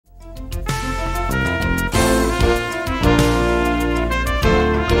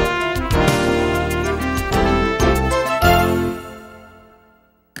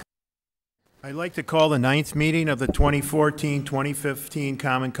I'd like to call the 9th meeting of the 2014-2015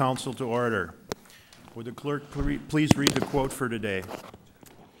 Common Council to order. Would the clerk please read the quote for today?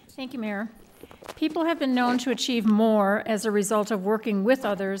 Thank you, Mayor. People have been known to achieve more as a result of working with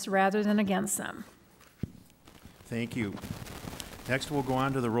others rather than against them. Thank you. Next, we'll go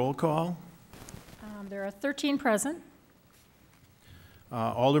on to the roll call. There are 13 present.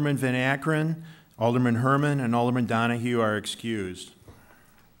 Alderman Van Akkeren, Alderman Herman, and Alderman Donahue are excused.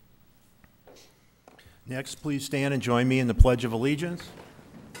 Next, please stand and join me in the Pledge of Allegiance.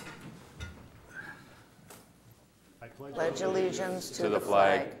 I pledge allegiance to the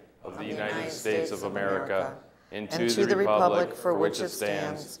flag of the United States of America and to the republic for which it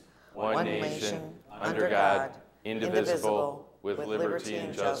stands, one nation, under God, indivisible, with liberty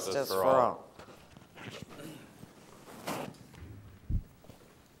and justice for all.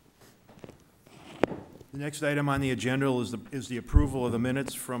 The next item on the agenda is the approval of the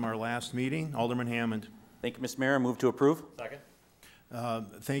minutes from our last meeting. Alderman Hammond. Thank you, Mr. Mayor. Move to approve. Second.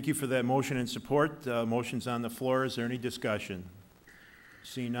 Thank you for that motion and support. Motion's on the floor. Is there any discussion?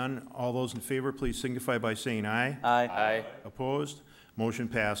 Seeing none, all those in favor, please signify by saying aye. Aye. Aye. Opposed? Motion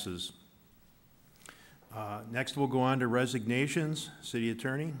passes. Next, we'll go on to resignations. City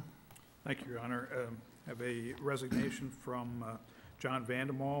Attorney. Thank you, Your Honor. I have a resignation from John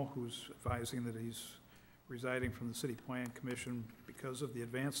Vandemol, who's advising that he's residing from the City Plan Commission because of the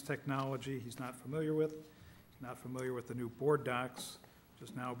advanced technology he's not familiar with. He's not familiar with the new board docs,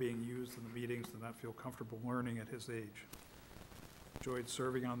 just now being used in the meetings, does not feel comfortable learning at his age. Enjoyed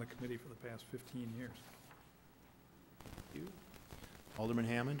serving on the committee for the past 15 years. Thank you. Alderman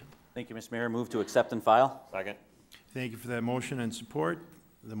Hammond. Thank you, Mr. Mayor. Move to accept and file. Second. Thank you for that motion and support.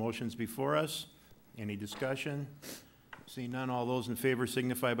 The motion's before us. Any discussion? Seeing none, all those in favor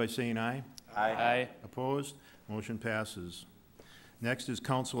signify by saying aye. Aye. Opposed? Motion passes. Next is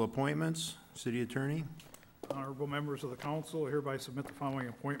council appointments. City Attorney. Honorable members of the council, I hereby submit the following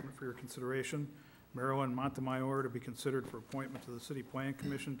appointment for your consideration. Marilyn Montemayor to be considered for appointment to the City Plan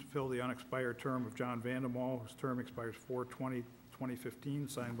Commission to fill the unexpired term of John Vandemol, whose term expires 4/20/2015,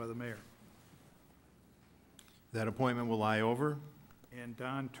 signed by the mayor. That appointment will lie over. And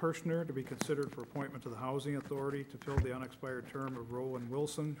Don Tershner to be considered for appointment to the Housing Authority to fill the unexpired term of Roland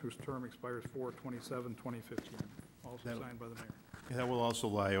Wilson, whose term expires 4/27/2015, also signed by the mayor. That will also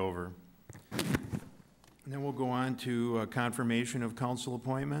lie over. And then we'll go on to confirmation of council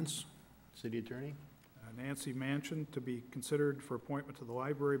appointments. City Attorney. Nancy Manchin to be considered for appointment to the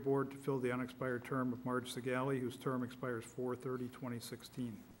Library Board to fill the unexpired term of Marge Segali, whose term expires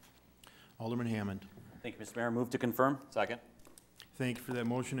 4/30/2016. Alderman Hammond. Thank you, Mr. Mayor. Move to confirm. Second. Thank you for that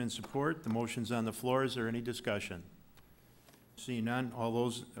motion and support. The motion's on the floor. Is there any discussion? Seeing none, all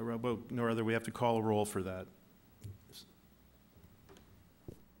those, no other, we have to call a roll for that.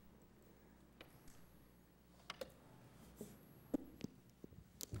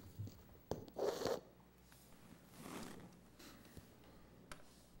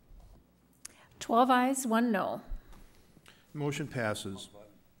 Twelve ayes, 1 no. Motion passes.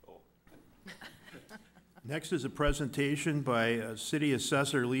 Next is a presentation by City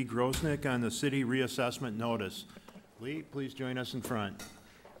Assessor Lee Grosnick on the city reassessment notice. Lee, please join us in front.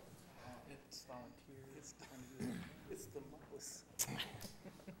 It's volunteers. It's the most.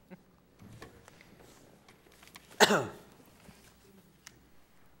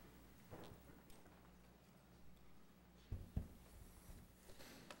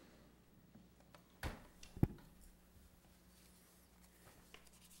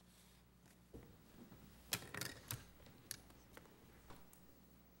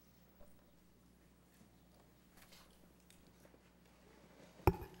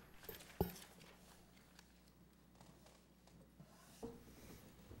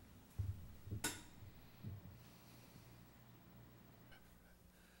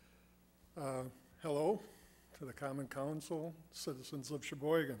 Hello to the Common Council, citizens of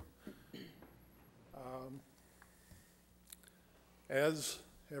Sheboygan. As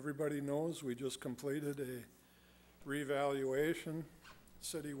everybody knows, we just completed a revaluation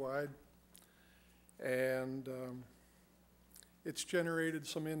citywide, and it's generated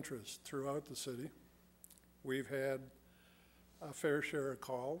some interest throughout the city. We've had a fair share of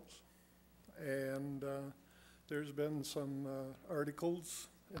calls, and there's been some articles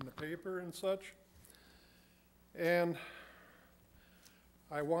in the paper and such. And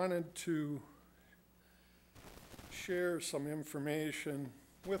I wanted to share some information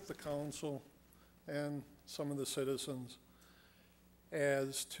with the council and some of the citizens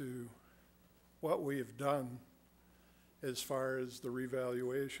as to what we have done as far as the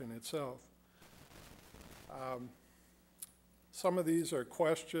revaluation itself. Some of these are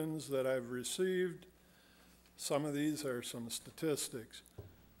questions that I've received. Some of these are some statistics.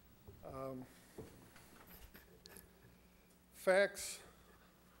 Facts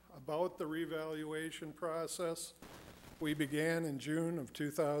about the revaluation process. We began in June of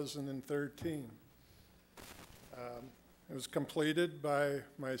 2013. It was completed by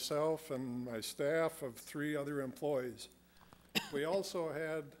myself and my staff of 3 other employees. We also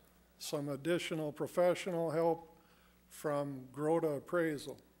had some additional professional help from Grota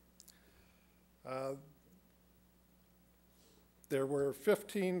Appraisal. There were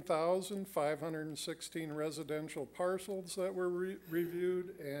 15,516 residential parcels that were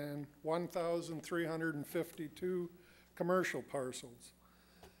reviewed and 1,352 commercial parcels.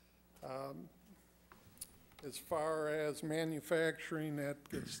 As far as manufacturing, that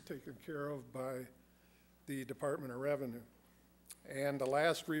gets taken care of by the Department of Revenue. And the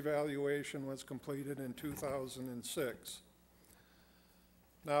last revaluation was completed in 2006.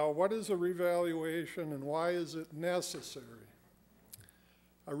 Now, what is a revaluation and why is it necessary?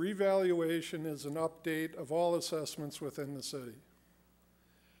 A revaluation is an update of all assessments within the city.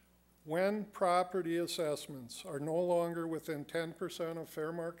 When property assessments are no longer within 10% of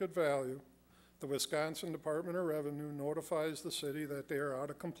fair market value, the Wisconsin Department of Revenue notifies the city that they are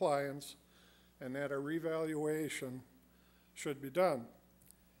out of compliance and that a revaluation should be done.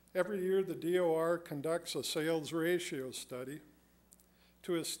 Every year, the DOR conducts a sales ratio study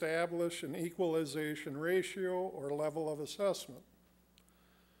to establish an equalization ratio or level of assessment.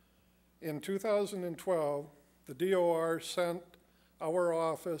 In 2012, the DOR sent our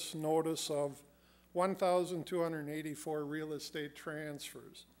office notice of 1,284 real estate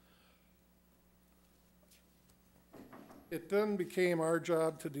transfers. It then became our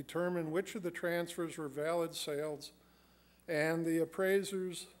job to determine which of the transfers were valid sales, and the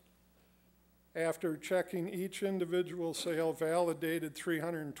appraisers, after checking each individual sale, validated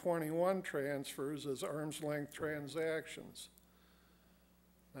 321 transfers as arm's length transactions.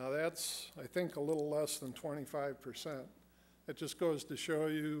 Now that's, I think, a little less than 25%. It just goes to show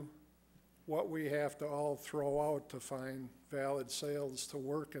you what we have to all throw out to find valid sales to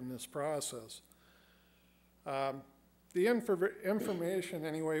work in this process. The information,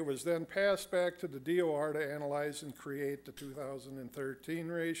 anyway, was then passed back to the DOR to analyze and create the 2013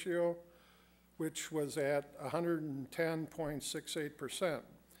 ratio, which was at 110.68%.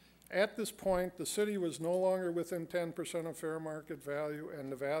 At this point, the city was no longer within 10% of fair market value, and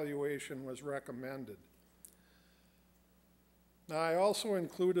the valuation was recommended. Now, I also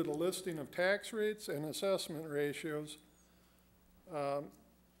included a listing of tax rates and assessment ratios.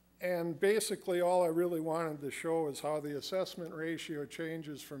 And basically, all I really wanted to show is how the assessment ratio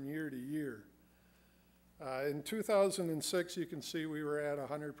changes from year to year. In 2006, you can see we were at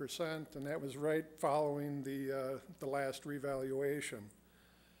 100%, and that was right following the last revaluation.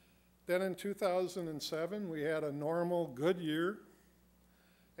 Then in 2007, we had a normal good year,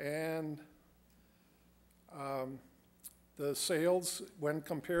 and the sales, when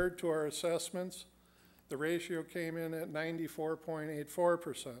compared to our assessments, the ratio came in at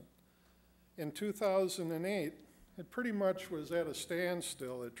 94.84%. In 2008, it pretty much was at a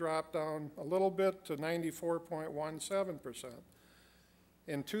standstill. It dropped down a little bit to 94.17%.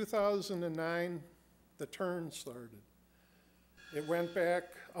 In 2009, the turn started. It went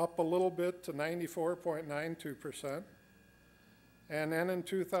back up a little bit to 94.92%. And then in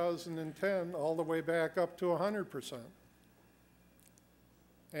 2010, all the way back up to 100%.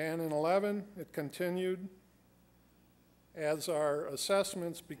 And in 11, it continued as our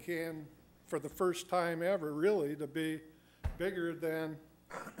assessments began, for the first time ever, really, to be bigger than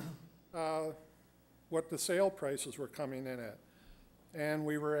what the sale prices were coming in at. And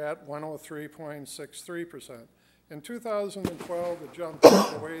we were at 103.63%. In 2012, it jumped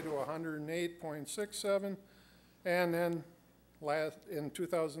all the way to 108.67, and then in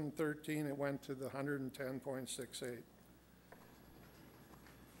 2013, it went to the 110.68.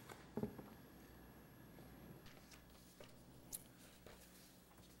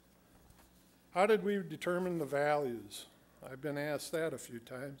 How did we determine the values? I've been asked that a few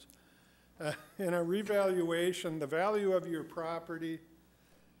times. In a revaluation, the value of your property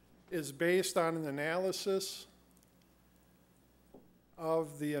is based on an analysis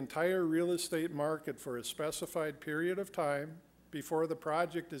of the entire real estate market for a specified period of time before the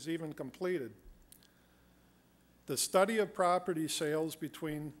project is even completed. The study of property sales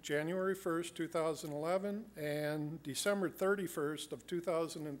between January 1st, 2011 and December 31st of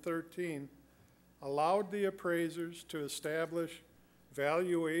 2013 allowed the appraisers to establish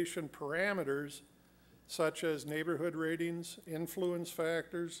valuation parameters such as neighborhood ratings, influence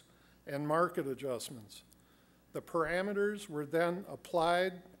factors, and market adjustments. The parameters were then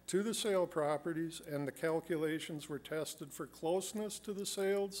applied to the sale properties, and the calculations were tested for closeness to the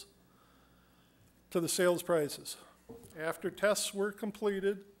sales prices. After tests were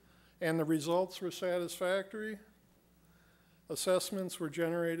completed and the results were satisfactory, assessments were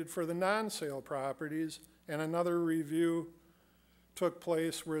generated for the non-sale properties, and another review took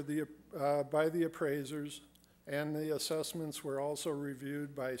place by the appraisers, and the assessments were also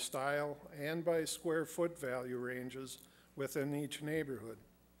reviewed by style and by square foot value ranges within each neighborhood.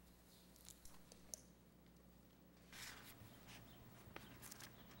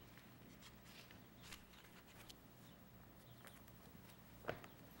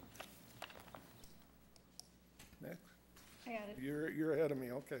 Next. I got it. You're ahead of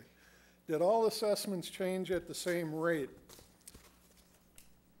me, okay. Did all assessments change at the same rate?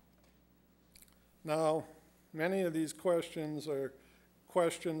 Now, many of these questions are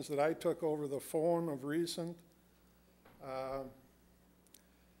questions that I took over the phone of recent.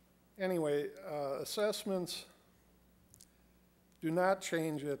 Assessments do not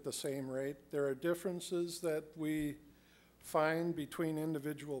change at the same rate. There are differences that we find between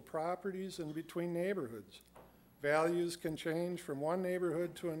individual properties and between neighborhoods. Values can change from one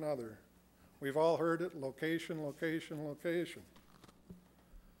neighborhood to another. We've all heard it, location, location, location.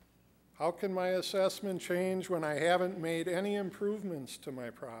 How can my assessment change when I haven't made any improvements to my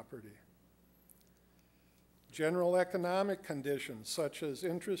property? General economic conditions such as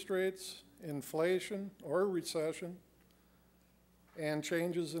interest rates, inflation, or recession, and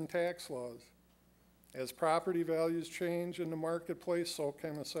changes in tax laws. As property values change in the marketplace, so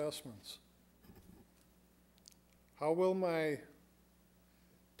can assessments. How will my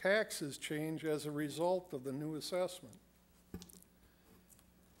taxes change as a result of the new assessment?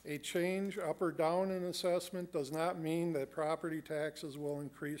 A change up or down in assessment does not mean that property taxes will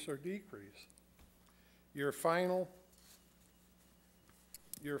increase or decrease. Your final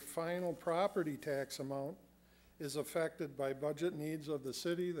property tax amount is affected by budget needs of the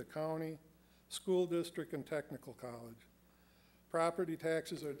city, the county, school district, and technical college. Property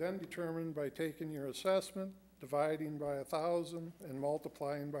taxes are then determined by taking your assessment, dividing by 1,000, and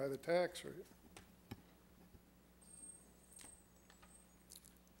multiplying by the tax rate.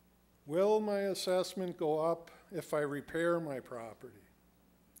 Will my assessment go up if I repair my property?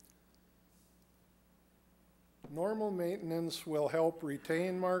 Normal maintenance will help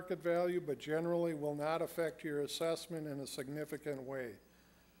retain market value, but generally will not affect your assessment in a significant way,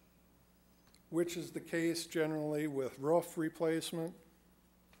 which is the case generally with roof replacement,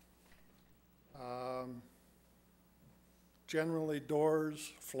 generally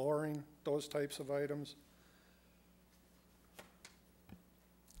doors, flooring, those types of items.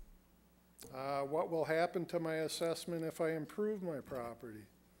 What will happen to my assessment if I improve my property?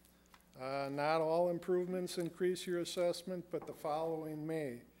 Not all improvements increase your assessment, but the following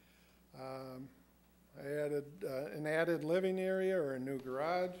may. I added an added living area or a new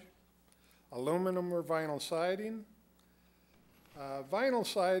garage, aluminum or vinyl siding. Vinyl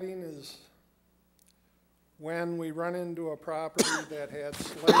siding is when we run into a property that had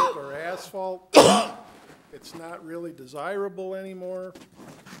slate or asphalt. It's not really desirable anymore,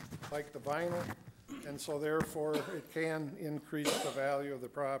 like the vinyl, and so therefore it can increase the value of the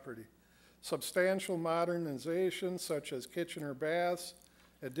property. Substantial modernization such as kitchen or baths,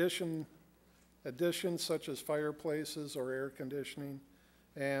 additions such as fireplaces or air conditioning,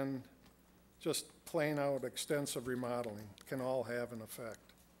 and just plain out extensive remodeling can all have an effect.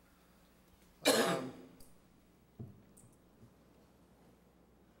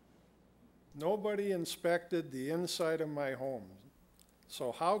 Nobody inspected the inside of my home,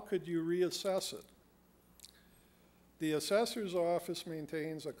 so how could you reassess it? The assessor's office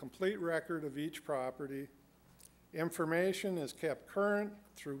maintains a complete record of each property. Information is kept current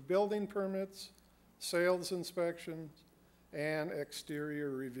through building permits, sales inspections, and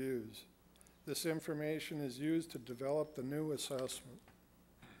exterior reviews. This information is used to develop the new assessment.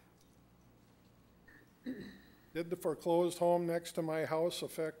 Did the foreclosed home next to my house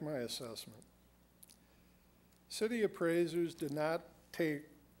affect my assessment? City appraisers did not take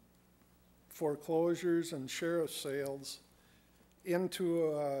foreclosures and sheriff's sales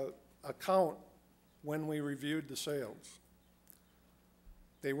into account when we reviewed the sales.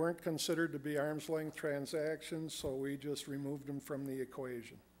 They weren't considered to be arm's length transactions, so we just removed them from the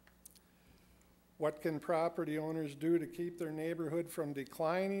equation. What can property owners do to keep their neighborhood from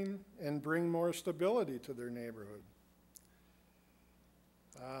declining and bring more stability to their neighborhood?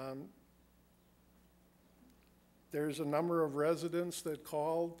 There's a number of residents that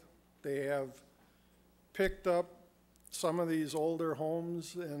called. They have picked up some of these older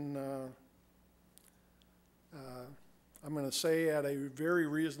homes I'm going to say at a very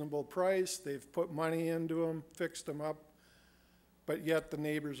reasonable price. They've put money into them, fixed them up, but yet the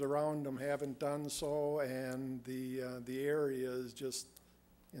neighbors around them haven't done so, and the area is just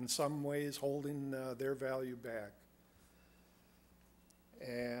in some ways holding their value back.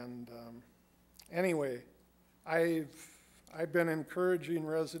 And anyway, I've been encouraging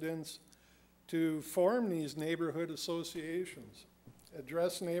residents to form these neighborhood associations,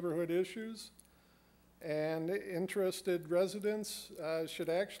 address neighborhood issues, and interested residents should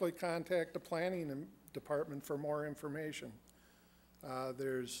actually contact the planning department for more information.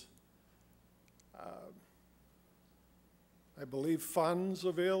 There's, I believe, funds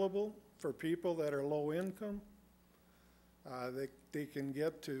available for people that are low income. They can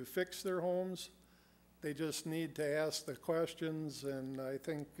get to fix their homes. They just need to ask the questions, and I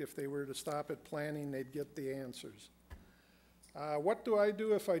think if they were to stop at planning, they'd get the answers. What do I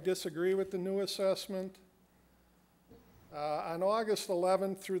do if I disagree with the new assessment? On August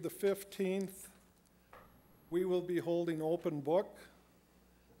 11th through the 15th, we will be holding open book.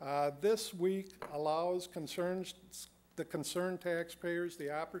 This week allows the concerned taxpayers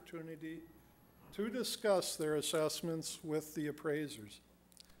the opportunity to discuss their assessments with the appraisers.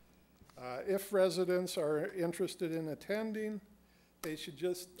 If residents are interested in attending, they should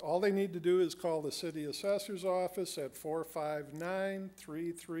all they need to do is call the city assessor's office at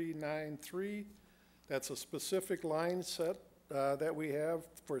 459-3393. That's a specific line set that we have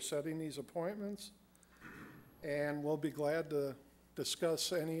for setting these appointments. And we'll be glad to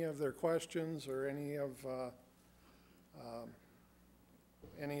discuss any of their questions or any of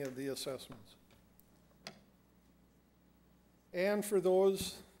the assessments. And for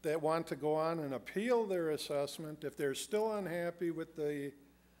those that want to go on and appeal their assessment, if they're still unhappy with the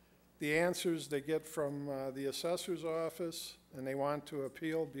answers they get from the assessor's office and they want to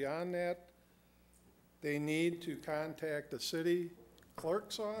appeal beyond that, they need to contact the city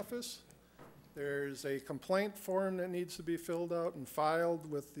clerk's office. There's a complaint form that needs to be filled out and filed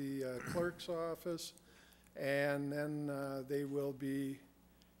with the clerk's office, and then they will be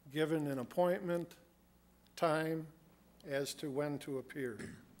given an appointment time as to when to appear.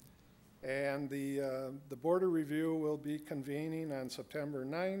 And the Board of Review will be convening on September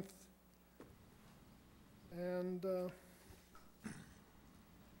 9th. And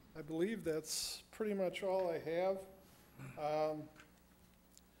I believe that's pretty much all I have.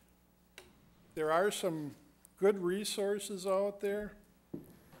 There are some good resources out there.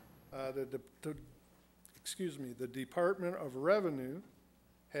 The Department of Revenue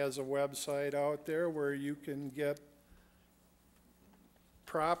has a website out there where you can get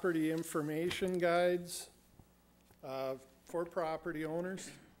property information guides for property owners.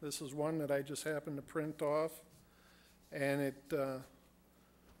 This is one that I just happened to print off, and it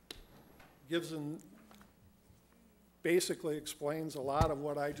basically explains a lot of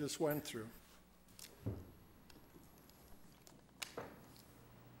what I just went through.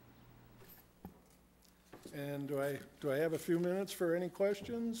 And do I have a few minutes for any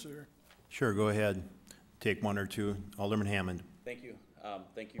questions, or? Sure, go ahead. Take one or two. Alderman Hammond. Thank you.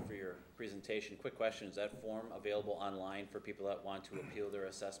 Thank you for your presentation. Quick question, is that form available online for people that want to appeal their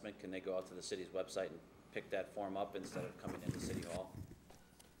assessment? Can they go out to the city's website and pick that form up instead of coming into City Hall?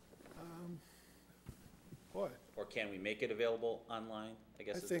 Boy. Or can we make it available online, I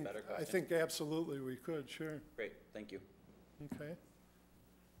guess is a better question. I think absolutely we could, sure. Great, thank you. Okay.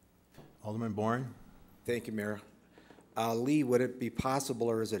 Alderman Bourne. Thank you, Mayor. Lee, would it be possible,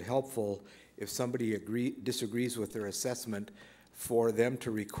 or is it helpful, if somebody disagrees with their assessment, for them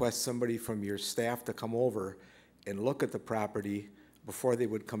to request somebody from your staff to come over and look at the property before they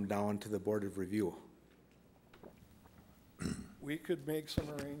would come down to the Board of Review? We could make some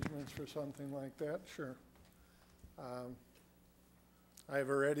arrangements for something like that, sure. I've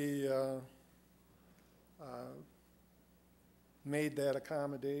already made that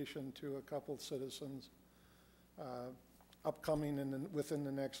accommodation to a couple of citizens upcoming within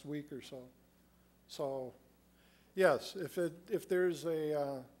the next week or so. So, yes, if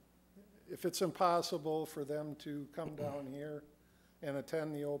it's impossible for them to come down here and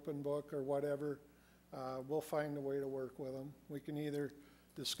attend the open book or whatever, we'll find a way to work with them. We can either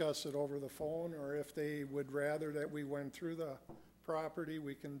discuss it over the phone, or if they would rather that we went through the property,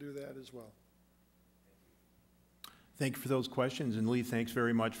 we can do that as well. Thank you for those questions, and Lee, thanks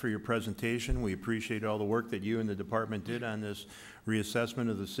very much for your presentation. We appreciate all the work that you and the department did on this reassessment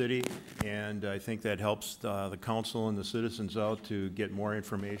of the city, and I think that helps the council and the citizens out to get more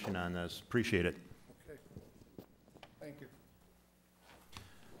information on this. Appreciate it. Okay. Thank you.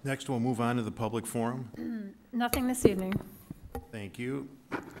 Next, we'll move on to the public forum. Nothing this evening. Thank you.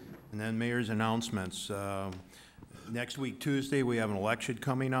 And then mayor's announcements. Next week, Tuesday, we have an election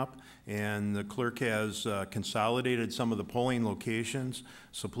coming up, and the clerk has consolidated some of the polling locations.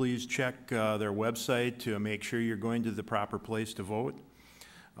 So please check their website to make sure you're going to the proper place to vote.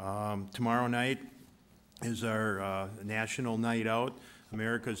 Tomorrow night is our National Night Out,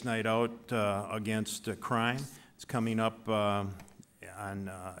 America's Night Out Against Crime. It's coming up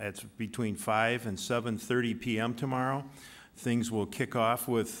it's between 5 and 7:30 p.m. tomorrow. Things will kick off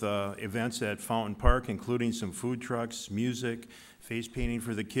with events at Fountain Park, including some food trucks, music, face painting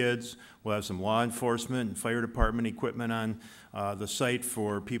for the kids. We'll have some law enforcement and fire department equipment on the site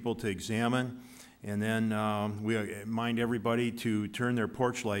for people to examine. And then we remind everybody to turn their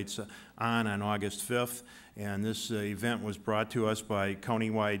porch lights on August 5th. And this event was brought to us by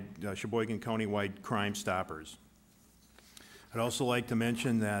Sheboygan Countywide Crime Stoppers. I'd also like to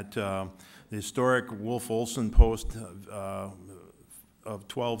mention that the historic Wolf Olson Post of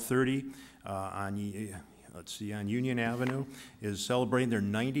 1230 on Union Avenue is celebrating their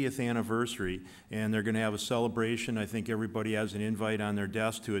 90th anniversary, and they're going to have a celebration. I think everybody has an invite on their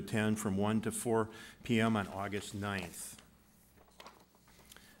desk to attend from 1 to 4 p.m. on August 9th.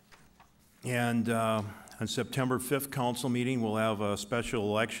 And on September 5th council meeting, we'll have a special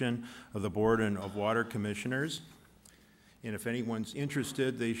election of the Board of Water Commissioners. And if anyone's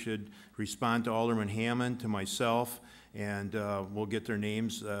interested, they should respond to Alderman Hammond, to myself, and we'll get their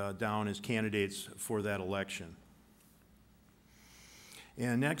names down as candidates for that election.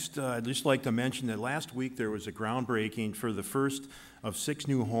 And next, I'd just like to mention that last week there was a groundbreaking for the first of 6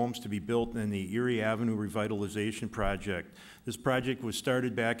 new homes to be built in the Erie Avenue Revitalization Project. This project was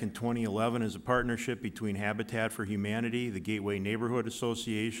started back in 2011 as a partnership between Habitat for Humanity, the Gateway Neighborhood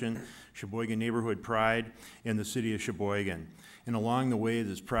Association, Sheboygan Neighborhood Pride, and the City of Sheboygan. And along the way,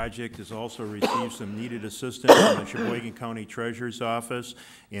 this project has also received some needed assistance from the Sheboygan County Treasurer's Office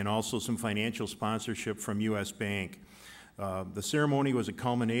and also some financial sponsorship from U.S. Bank. The ceremony was a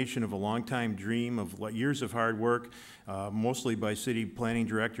culmination of a long-time dream of years of hard work, mostly by City Planning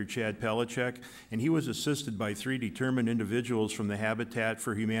Director Chad Pellicek, and he was assisted by 3 determined individuals from the Habitat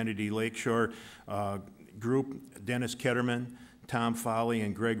for Humanity Lakeshore group. Dennis Ketterman, Tom Foley,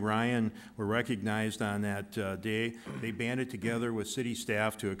 and Greg Ryan were recognized on that day. They banded together with city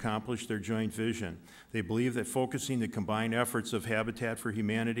staff to accomplish their joint vision. They believe that focusing the combined efforts of Habitat for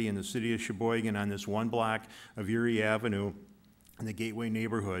Humanity and the City of Sheboygan on this one block of Erie Avenue in the Gateway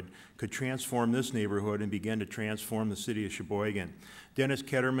neighborhood could transform this neighborhood and begin to transform the City of Sheboygan. Dennis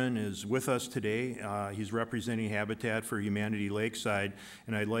Ketterman is with us today. He's representing Habitat for Humanity Lakeside,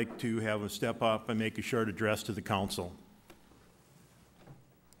 and I'd like to have him step up and make a short address to the council.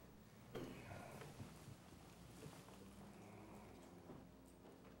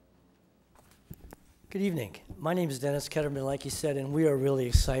 Good evening. My name is Dennis Ketterman, like you said, and we are really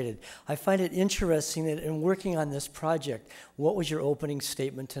excited. I find it interesting that in working on this project, what was your opening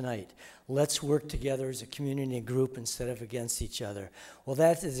statement tonight? Let's work together as a community and group instead of against each other. Well,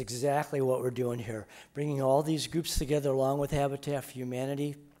 that is exactly what we're doing here. Bringing all these groups together along with Habitat for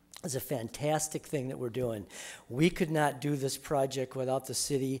Humanity is a fantastic thing that we're doing. We could not do this project without the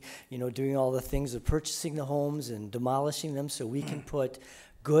city, doing all the things of purchasing the homes and demolishing them so we can put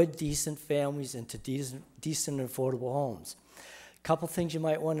good, decent families into decent and affordable homes. A couple things you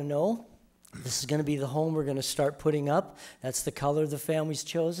might want to know. This is going to be the home we're going to start putting up. That's the color the family's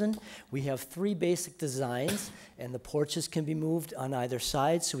chosen. We have 3 basic designs, and the porches can be moved on either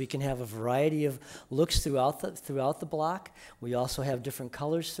side so we can have a variety of looks throughout the block. We also have different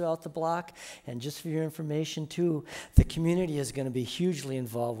colors throughout the block. And just for your information, too, the community is going to be hugely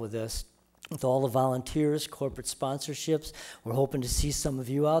involved with this. With all the volunteers, corporate sponsorships, we're hoping to see some of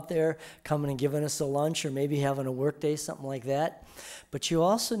you out there coming and giving us a lunch or maybe having a work day, something like that. But you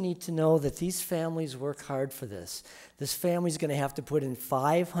also need to know that these families work hard for this. This family's going to have to put in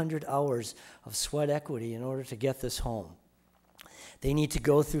 500 hours of sweat equity in order to get this home. They need to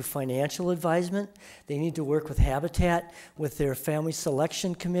go through financial advisement. They need to work with Habitat, with their family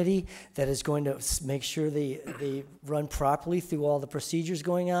selection committee that is going to make sure they run properly through all the procedures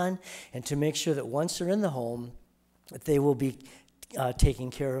going on, and to make sure that once they're in the home, that they will be taking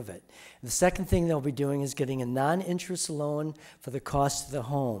care of it. The second thing they'll be doing is getting a non-interest loan for the cost of the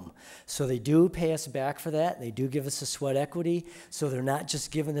home. So they do pay us back for that. They do give us a sweat equity, so they're not just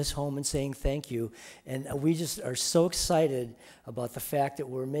giving this home and saying thank you. And we just are so excited about the fact that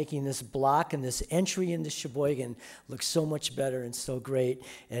we're making this block and this entry into Sheboygan look so much better and so great.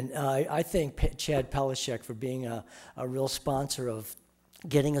 And I thank Chad Pellicek for being a real sponsor of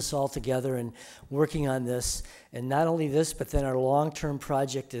getting us all together and working on this. And not only this, but then our long-term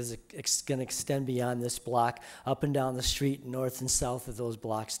project is going to extend beyond this block, up and down the street, north and south of those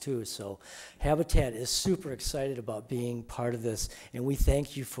blocks too. So Habitat is super excited about being part of this, and we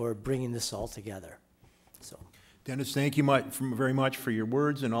thank you for bringing this all together. So, Dennis, thank you very much for your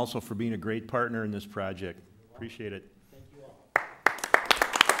words and also for being a great partner in this project. Appreciate it. thank you all.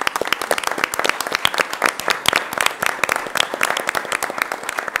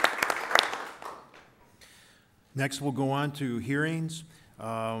 Next, we'll go on to hearings.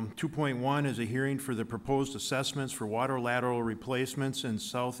 2.1 is a hearing for the proposed assessments for water lateral replacements in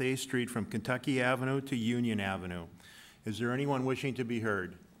South 8th Street from Kentucky Avenue to Union Avenue. Is there anyone wishing to be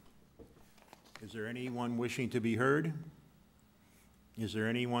heard? Is there anyone wishing to be heard? Is there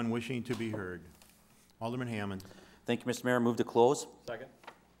anyone wishing to be heard? Alderman Hammond. Thank you, Mr. Mayor. Move to close. Second.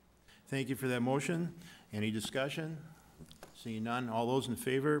 Thank you for that motion. Any discussion? Seeing none, all those in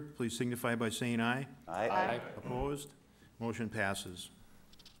favor, please signify by saying aye. Aye. Opposed? Motion passes.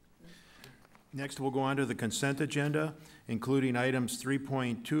 Next, we'll go on to the consent agenda, including items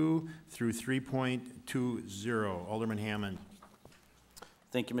 3.2 through 3.20. Alderman Hammond.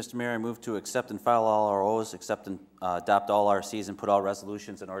 Thank you, Mr. Mayor. I move to accept and file all our O's, accept and adopt all RCs, and put all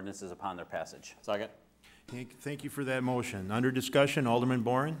resolutions and ordinances upon their passage. Second. Thank you for that motion. Under discussion, Alderman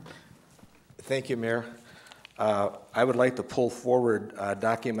Boren. Thank you, Mayor. I would like to pull forward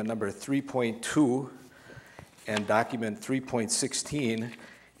document number 3.2 and document 3.16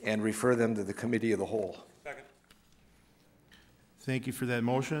 and refer them to the Committee of the Whole. Second. Thank you for that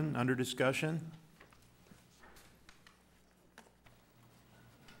motion. Under discussion.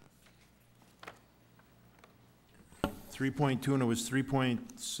 .2 and it was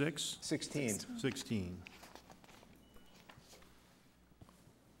 3.6? 16.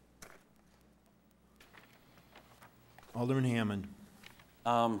 Alderman Hammond.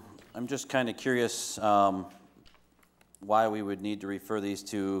 I'm just kind of curious why we would need to refer these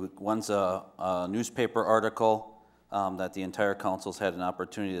to. One's a newspaper article that the entire council's had an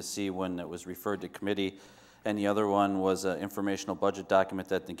opportunity to see when it was referred to committee, and the other one was an informational budget document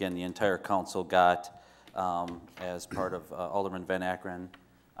that, again, the entire council got as part of Alderman Van Akkeren.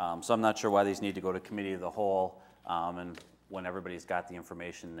 So I'm not sure why these need to go to committee of the whole and when everybody's got the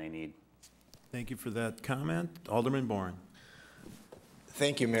information they need. Thank you for that comment. Alderman Boren.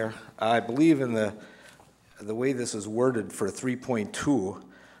 Thank you, Mayor. I believe in the way this is worded for 3.2,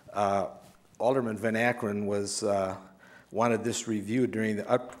 Alderman Van Akkeren wanted this reviewed during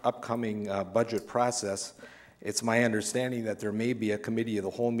the upcoming budget process. It's my understanding that there may be a committee of the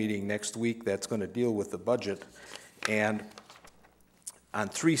whole meeting next week that's going to deal with the budget. And on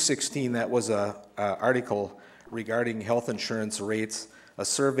 3.16, that was a article regarding health insurance rates, a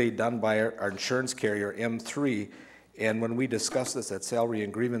survey done by our insurance carrier, M3. And when we discussed this at Salary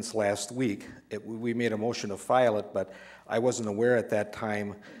and Grievance last week, we made a motion to file it, but I wasn't aware at that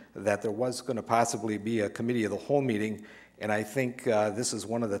time that there was going to possibly be a committee of the whole meeting. And I think this is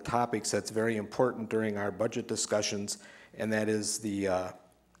one of the topics that's very important during our budget discussions, and that is the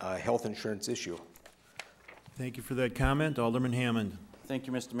health insurance issue. Thank you for that comment. Alderman Hammond. Thank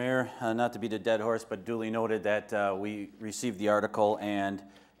you, Mr. Mayor. Not to beat a dead horse, but duly noted that we received the article and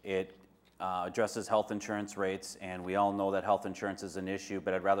it addresses health insurance rates, and we all know that health insurance is an issue,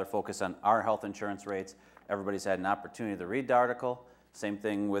 but I'd rather focus on our health insurance rates. Everybody's had an opportunity to read the article. Same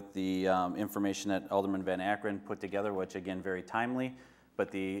thing with the information that Alderman Van Akkeren put together, which again, very timely,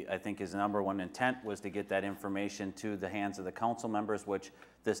 but I think his number one intent was to get that information to the hands of the council members, which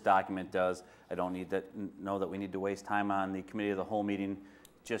this document does. I don't know that we need to waste time on the committee of the whole meeting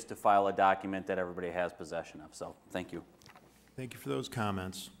just to file a document that everybody has possession of. So, thank you. Thank you for those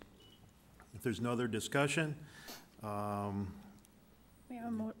comments. If there's no other discussion, We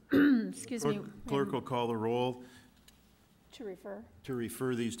have a excuse me. Clerk will call the roll To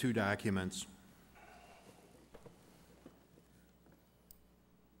refer. these two documents.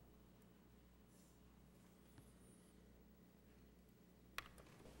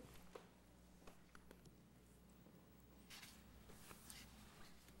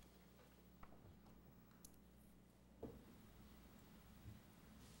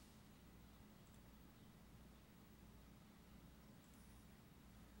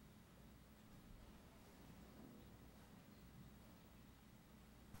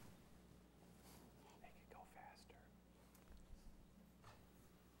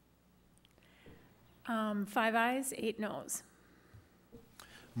 Five ayes, 8 noes.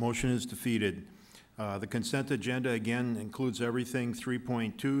 Motion is defeated. The consent agenda again includes everything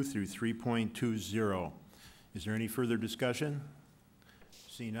 3.2 through 3.20. Is there any further discussion?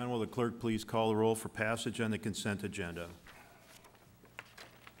 Seeing none, will the clerk please call the roll for passage on the consent agenda?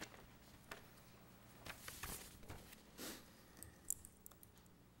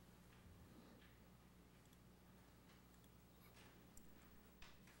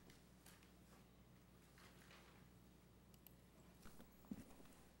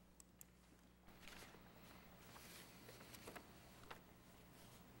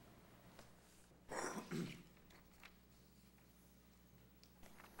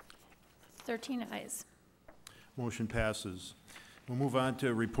 13 ayes. Motion passes. We'll move on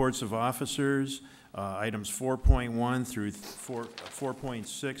to reports of officers. Items 4.1 through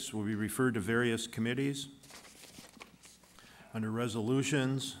 4.6 will be referred to various committees. Under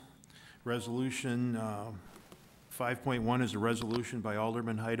resolutions, Resolution 5.1 is a resolution by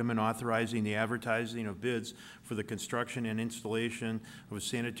Alderman Heidemann authorizing the advertising of bids for the construction and installation of a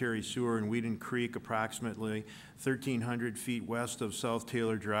sanitary sewer in Whedon Creek approximately 1,300 feet west of South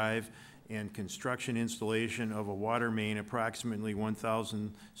Taylor Drive, and construction installation of a water main approximately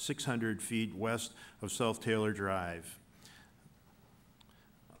 1,600 feet west of South Taylor Drive.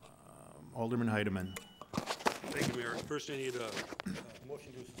 Alderman Heidemann. Thank you, Mayor. First, I need a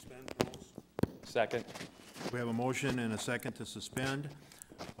motion to suspend rules. Second. We have a motion and a second to suspend.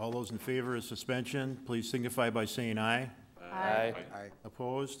 All those in favor of suspension, please signify by saying aye. Aye.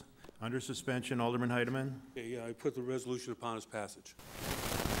 Opposed? Under suspension, Alderman Heidemann. Okay, I put the resolution upon its passage.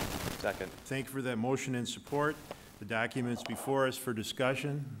 Second. Thank you for that motion and support. The document's before us for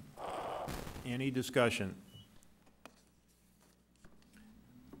discussion. Any discussion?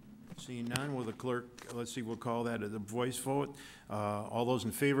 Seeing none, will the clerk, let's see, we'll call that a voice vote. All those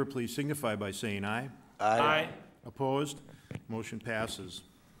in favor, please signify by saying aye. Aye. Opposed? Motion passes.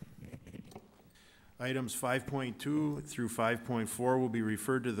 Items 5.2 through 5.4 will be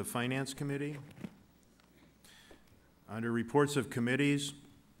referred to the Finance Committee. Under reports of committees,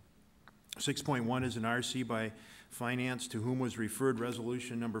 6.1 is an RC by Finance to whom was referred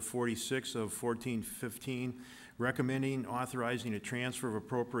resolution number 46 of 1415, recommending authorizing a transfer of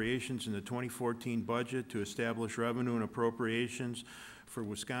appropriations in the 2014 budget to establish revenue and appropriations for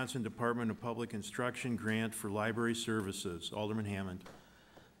Wisconsin Department of Public Instruction grant for library services. Alderman Hammond.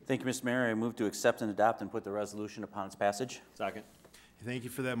 Thank you, Mr. Mayor. I move to accept and adopt and put the resolution upon its passage. Second. Thank you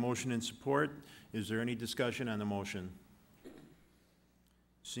for that motion and support. Is there any discussion on the motion?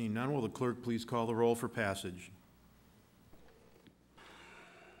 Seeing none, will the clerk please call the roll for passage?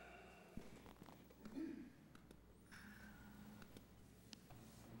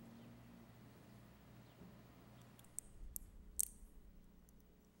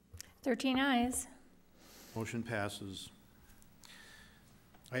 Thirteen ayes. Motion passes.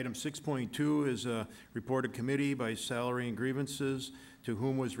 Item 6.2 is a report of committee by Salary and Grievances to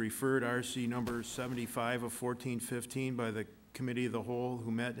whom was referred RC number 75 of 1415 by the Committee of the Whole, who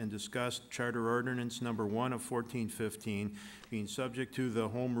met and discussed Charter Ordinance number 1 of 1415, being subject to the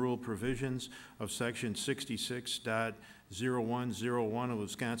home rule provisions of section 66.0101 of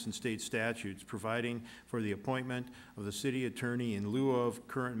Wisconsin State Statutes, providing for the appointment of the city attorney in lieu of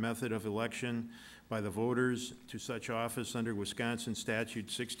current method of election by the voters to such office under Wisconsin Statute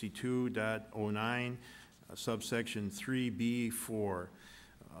 62.09, subsection 3B4.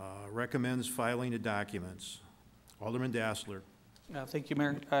 Recommends filing the documents. Alderman Dassler. Thank you,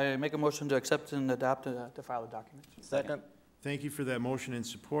 Mayor. I make a motion to accept and adopt to file the document. Second. Thank you for that motion and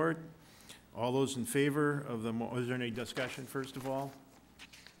support. All those in favor of the, is there any discussion first of all?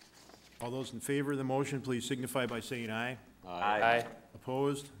 All those in favor of the motion, please signify by saying aye. Aye.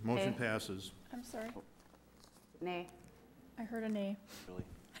 Opposed? Motion Nay. passes. I'm sorry. Nay. I heard a nay. Really?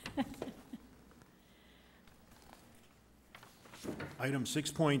 Item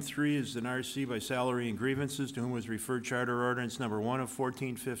 6.3 is an RC by Salary and Grievances to whom was referred Charter Ordinance number 1 of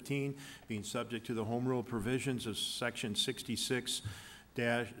 1415, being subject to the home rule provisions of section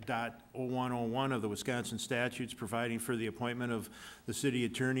 66.0101 of the Wisconsin statutes, providing for the appointment of the city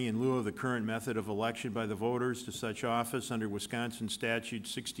attorney in lieu of the current method of election by the voters to such office under Wisconsin statute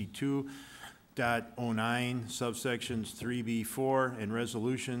 62.09 subsections 3B4 and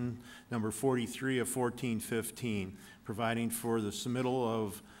resolution number 43 of 1415, providing for the submittal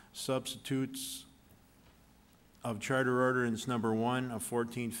of substitutes of Charter Ordinance number 1 of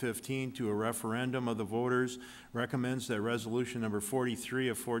 1415 to a referendum of the voters, recommends that resolution number 43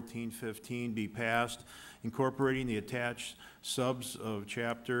 of 1415 be passed, incorporating the attached subs of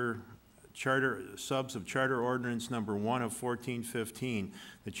Charter Ordinance number 1 of 1415.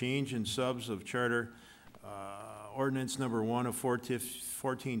 The change in subs of Charter Ordinance number 1 of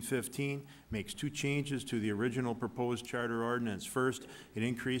 1415 makes two changes to the original proposed charter ordinance. First, it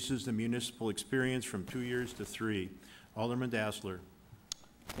increases the municipal experience from 2 years to 3. Alderman Dassler.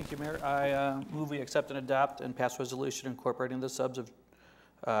 Thank you, Mayor. I move we accept and adopt and pass resolution incorporating the subs of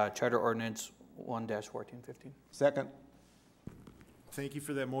Charter Ordinance 1-1415. Second. Thank you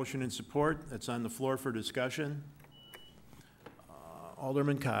for that motion and support. That's on the floor for discussion.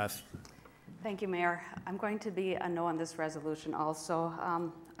 Alderman Koth. Thank you, Mayor. I'm going to be a no on this resolution also.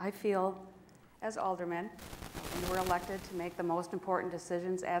 I feel, as aldermen, when we're elected to make the most important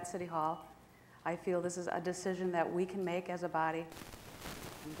decisions at City Hall, I feel this is a decision that we can make as a body.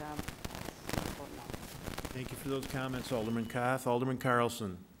 And Thank you for those comments, Alderman Koth. Alderman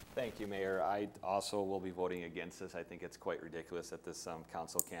Carlson. Thank you, Mayor. I also will be voting against this. I think it's quite ridiculous that this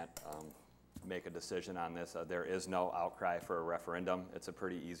council can't make a decision on this. There is no outcry for a referendum. It's a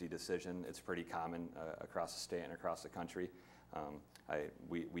pretty easy decision. It's pretty common across the state and across the country.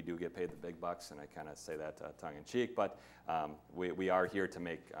 We do get paid the big bucks, and I kind of say that tongue in cheek, but we are here to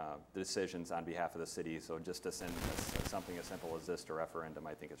make decisions on behalf of the city, so just to send something as simple as this to referendum,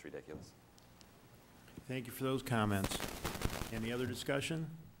 I think it's ridiculous. Thank you for those comments. Any other discussion?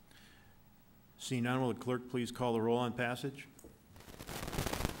 Seeing none, will the clerk please call the roll on passage?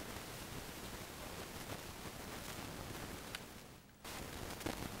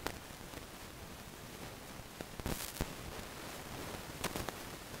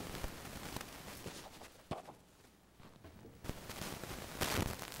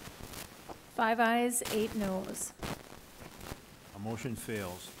 Five ayes, 8 noes. A motion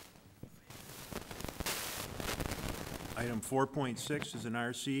fails. Item 4.6 is an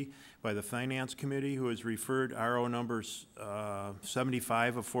RC by the Finance Committee, who has referred RO number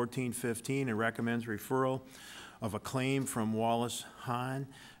 75 of 1415 and recommends referral of a claim from Wallace Hahn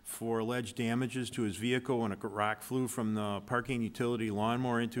for alleged damages to his vehicle when a rock flew from the parking utility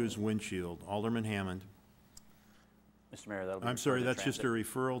lawnmower into his windshield. Alderman Hammond. Mr. Mayor, that'll be I'm sorry, referred to that's just a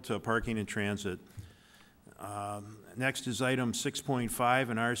referral to parking and transit. Next is item 6.5,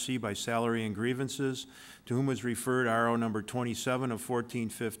 an RC by Salary and Grievances, to whom was referred RO number 27 of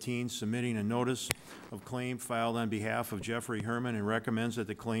 1415, submitting a notice of claim filed on behalf of Jeffrey Herman, and recommends that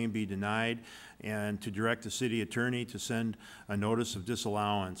the claim be denied, and to direct the city attorney to send a notice of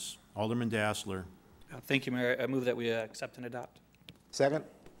disallowance. Alderman Dassler. Thank you, Mayor. I move that we accept and adopt. Second?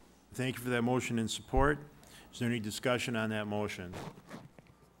 Thank you for that motion and support. Is there any discussion on that motion?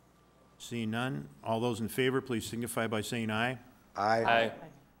 Seeing none, all those in favor, please signify by saying aye. Aye. Aye.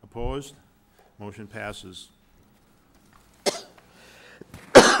 Opposed? Motion passes.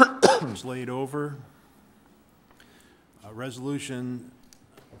 It's laid over. Resolution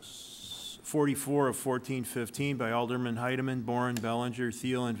 44 of 1415 by Alderman Heidemann, Boren, Bellinger,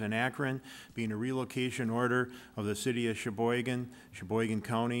 Thiel, and Van Akkeren, being a relocation order of the city of Sheboygan, Sheboygan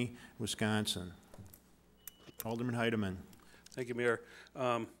County, Wisconsin. Alderman Heidemann. Thank you, Mayor.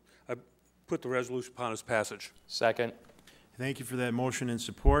 I put the resolution upon its passage. Second. Thank you for that motion and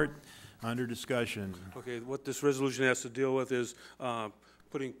support. Under discussion. Okay, what this resolution has to deal with is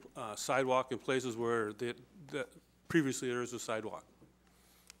putting sidewalk in places where previously there is a sidewalk.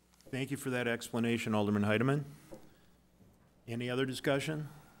 Thank you for that explanation, Alderman Heidemann. Any other discussion?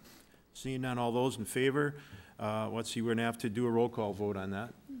 Seeing none, all those in favor? Let's see, we're gonna have to do a roll call vote on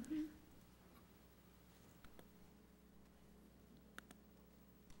that.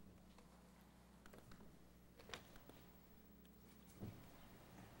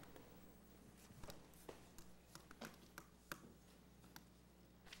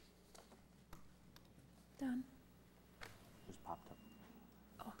 Done. Just popped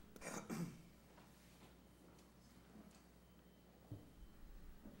up.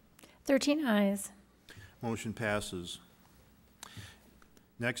 13 ayes. Motion passes.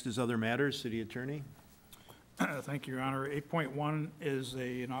 Next is other matters. City Attorney. Thank you, Your Honor. 8.1 is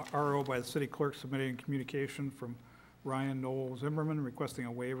an RO by the city clerk submitting communication from Ryan Noel Zimmerman requesting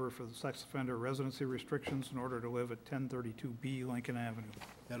a waiver for the sex offender residency restrictions in order to live at 1032B Lincoln Avenue.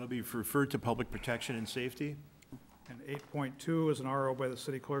 That'll be referred to Public Protection and Safety. And 8.2 is an RO by the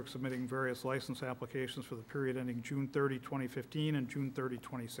city clerk submitting various license applications for the period ending June 30, 2015 and June 30,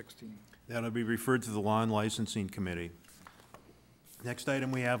 2016. That'll be referred to the Law and Licensing Committee. Next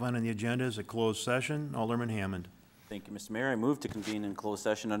item we have on the agenda is a closed session. Alderman Hammond. Thank you, Mr. Mayor. I move to convene in closed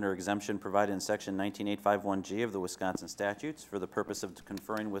session under exemption provided in Section 19851G of the Wisconsin statutes for the purpose of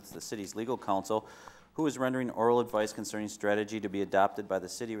conferring with the city's legal counsel, who is rendering oral advice concerning strategy to be adopted by the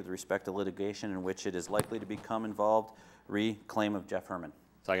city with respect to litigation in which it is likely to become involved, claim of Jeff Herman.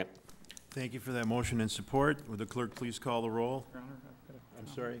 Second. Thank you for that motion and support. Would the clerk please call the roll? Your Honor, I've got I'm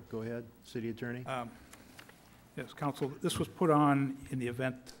sorry, go ahead, City Attorney. Yes, Council, this was put on in the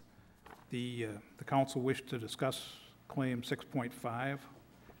event the council wished to discuss claim 6.5,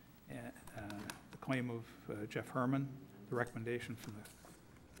 the claim of Jeff Herman. The recommendation from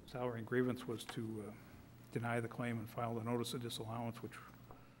the salary and grievance was to deny the claim and file the notice of disallowance, which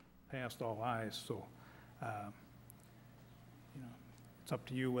passed all ayes. So, you know, it's up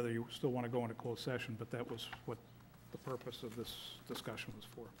to you whether you still want to go into closed session, but that was what the purpose of this discussion was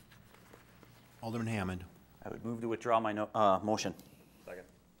for. Alderman Hammond. I would move to withdraw my motion. Second.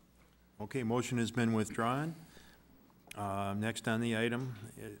 Okay, motion has been withdrawn. Next on the item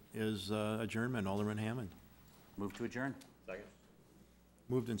is adjournment. Alderman Hammond. Move to adjourn. Second.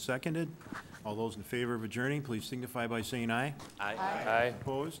 Moved and seconded. All those in favor of adjourning, please signify by saying aye. Aye. Aye.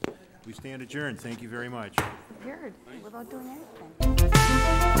 Opposed? We stand adjourned. Thank you very much. Weird, without doing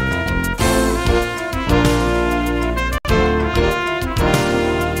anything.